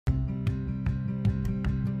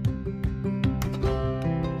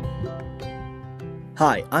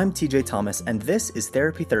Hi, I'm TJ Thomas, and this is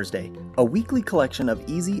Therapy Thursday, a weekly collection of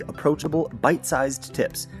easy, approachable, bite-sized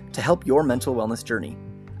tips to help your mental wellness journey.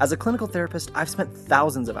 As a clinical therapist, I've spent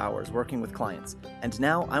thousands of hours working with clients, and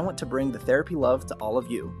now I want to bring the therapy love to all of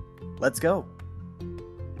you. Let's go!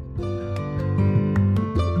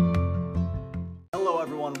 Hello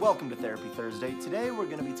everyone, welcome to Therapy Thursday. Today we're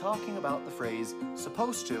going to be talking about the phrase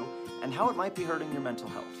supposed to and how it might be hurting your mental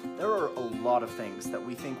health. There are a lot of things that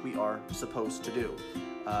we think we are supposed to do.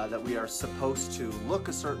 That we are supposed to look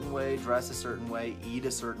a certain way, dress a certain way, eat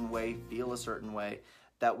a certain way, feel a certain way,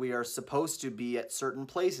 that we are supposed to be at certain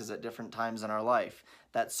places at different times in our life,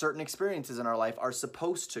 that certain experiences in our life are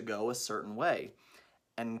supposed to go a certain way.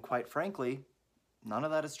 And quite frankly, none of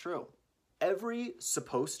that is true. Every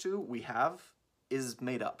supposed to we have is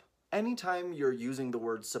made up. Anytime you're using the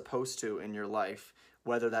word supposed to in your life,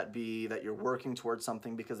 whether that be that you're working towards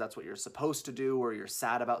something because that's what you're supposed to do, or you're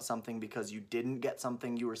sad about something because you didn't get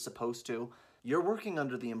something you were supposed to, you're working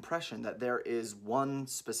under the impression that there is one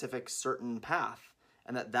specific certain path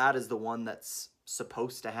and that is the one that's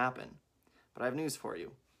supposed to happen. But I have news for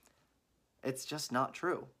you. It's just not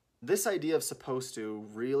true. This idea of supposed to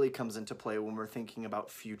really comes into play when we're thinking about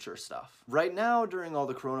future stuff. Right now, during all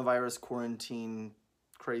the coronavirus quarantine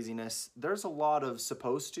craziness, there's a lot of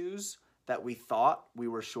supposed to's that we thought we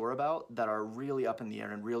were sure about that are really up in the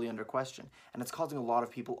air and really under question. And it's causing a lot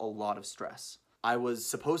of people a lot of stress. I was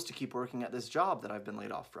supposed to keep working at this job that I've been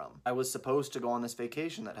laid off from. I was supposed to go on this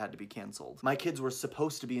vacation that had to be canceled. My kids were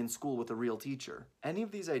supposed to be in school with a real teacher. Any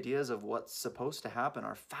of these ideas of what's supposed to happen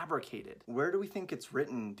are fabricated. Where do we think it's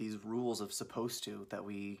written, these rules of supposed to that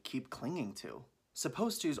we keep clinging to?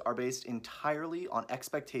 Supposed to's are based entirely on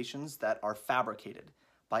expectations that are fabricated.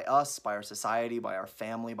 By us, by our society, by our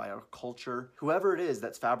family, by our culture. Whoever it is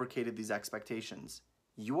that's fabricated these expectations,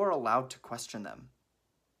 you are allowed to question them.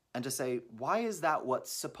 And to say, why is that what's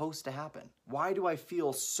supposed to happen? Why do I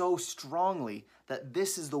feel so strongly that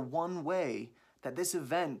this is the one way that this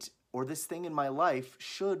event or this thing in my life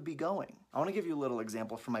should be going? I want to give you a little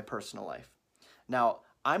example from my personal life. Now,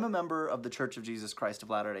 I'm a member of the Church of Jesus Christ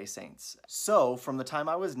of Latter-day Saints. So, from the time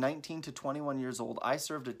I was 19 to 21 years old, I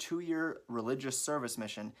served a 2-year religious service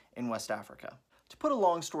mission in West Africa. To put a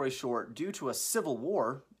long story short, due to a civil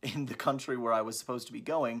war in the country where I was supposed to be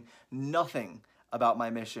going, nothing about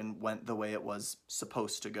my mission went the way it was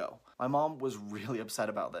supposed to go. My mom was really upset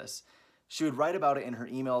about this. She would write about it in her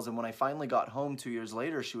emails, and when I finally got home 2 years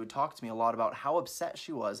later, she would talk to me a lot about how upset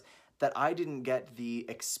she was that I didn't get the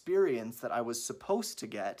experience that I was supposed to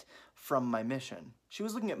get from my mission. She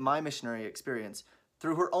was looking at my missionary experience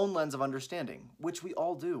through her own lens of understanding, which we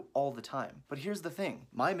all do all the time. But here's the thing,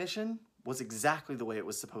 my mission was exactly the way it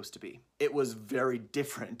was supposed to be. It was very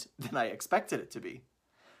different than I expected it to be.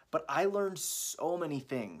 But I learned so many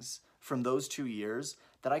things from those 2 years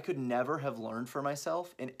that I could never have learned for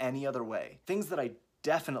myself in any other way. Things that I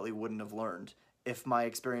definitely wouldn't have learned if my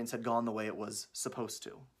experience had gone the way it was supposed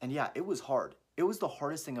to. And yeah, it was hard. It was the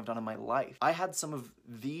hardest thing I've done in my life. I had some of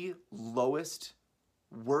the lowest,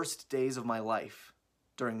 worst days of my life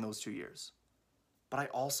during those 2 years. But I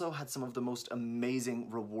also had some of the most amazing,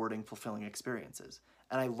 rewarding, fulfilling experiences.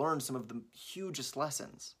 And I learned some of the hugest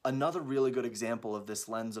lessons. Another really good example of this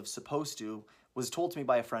lens of supposed to was told to me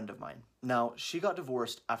by a friend of mine. Now, she got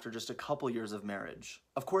divorced after just a couple years of marriage.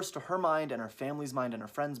 Of course, to her mind and her family's mind and her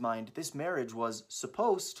friend's mind, this marriage was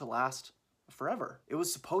supposed to last forever. It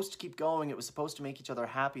was supposed to keep going. It was supposed to make each other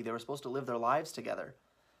happy. They were supposed to live their lives together.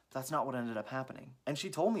 But that's not what ended up happening. And she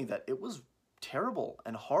told me that it was terrible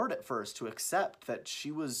and hard at first to accept that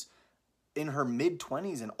she was in her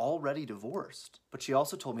mid-20s and already divorced. But she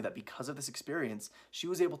also told me that because of this experience, she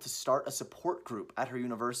was able to start a support group at her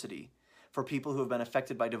university for people who have been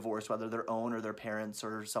affected by divorce, whether their own or their parents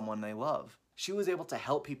or someone they love. She was able to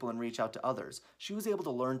help people and reach out to others. She was able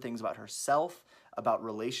to learn things about herself, about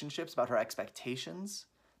relationships, about her expectations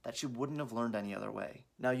that she wouldn't have learned any other way.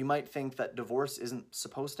 Now, you might think that divorce isn't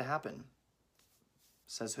supposed to happen.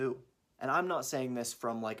 Says who? And I'm not saying this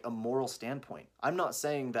from like a moral standpoint. I'm not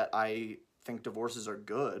saying that I think divorces are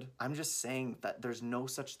good. I'm just saying that there's no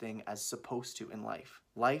such thing as supposed to in life.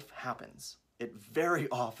 Life happens. It very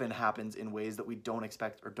often happens in ways that we don't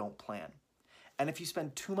expect or don't plan. And if you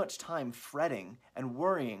spend too much time fretting and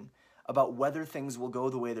worrying about whether things will go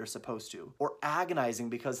the way they're supposed to, or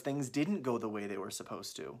agonizing because things didn't go the way they were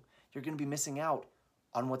supposed to, you're going to be missing out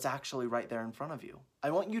on what's actually right there in front of you.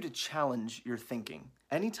 I want you to challenge your thinking.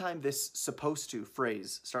 Anytime this supposed to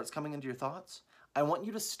phrase starts coming into your thoughts, I want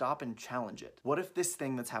you to stop and challenge it. What if this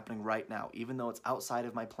thing that's happening right now, even though it's outside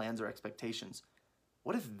of my plans or expectations,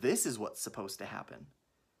 what if this is what's supposed to happen?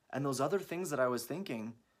 And those other things that I was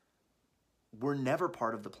thinking, were never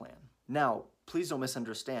part of the plan. Now, please don't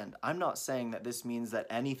misunderstand. I'm not saying that this means that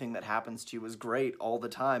anything that happens to you is great all the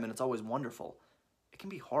time and it's always wonderful. It can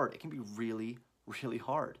be hard. It can be really, really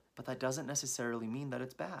hard. But that doesn't necessarily mean that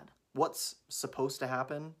it's bad. What's supposed to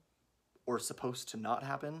happen or supposed to not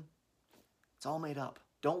happen, it's all made up.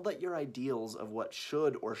 Don't let your ideals of what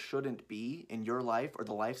should or shouldn't be in your life or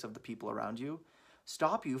the lives of the people around you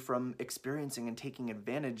stop you from experiencing and taking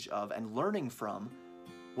advantage of and learning from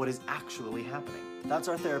what is actually happening. That's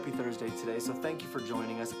our Therapy Thursday today, so thank you for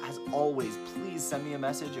joining us. As always, please send me a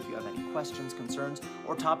message if you have any questions, concerns,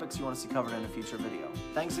 or topics you want to see covered in a future video.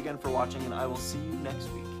 Thanks again for watching, and I will see you next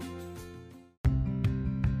week.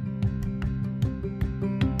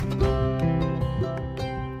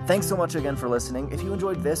 Thanks so much again for listening. If you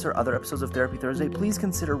enjoyed this or other episodes of Therapy Thursday, please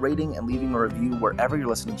consider rating and leaving a review wherever you're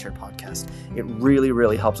listening to your podcast. It really,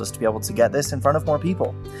 really helps us to be able to get this in front of more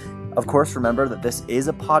people. Of course, remember that this is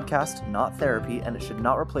a podcast, not therapy, and it should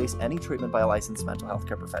not replace any treatment by a licensed mental health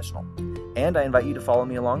care professional. And I invite you to follow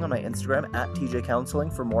me along on my Instagram @TJ Counseling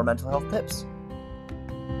for more mental health tips.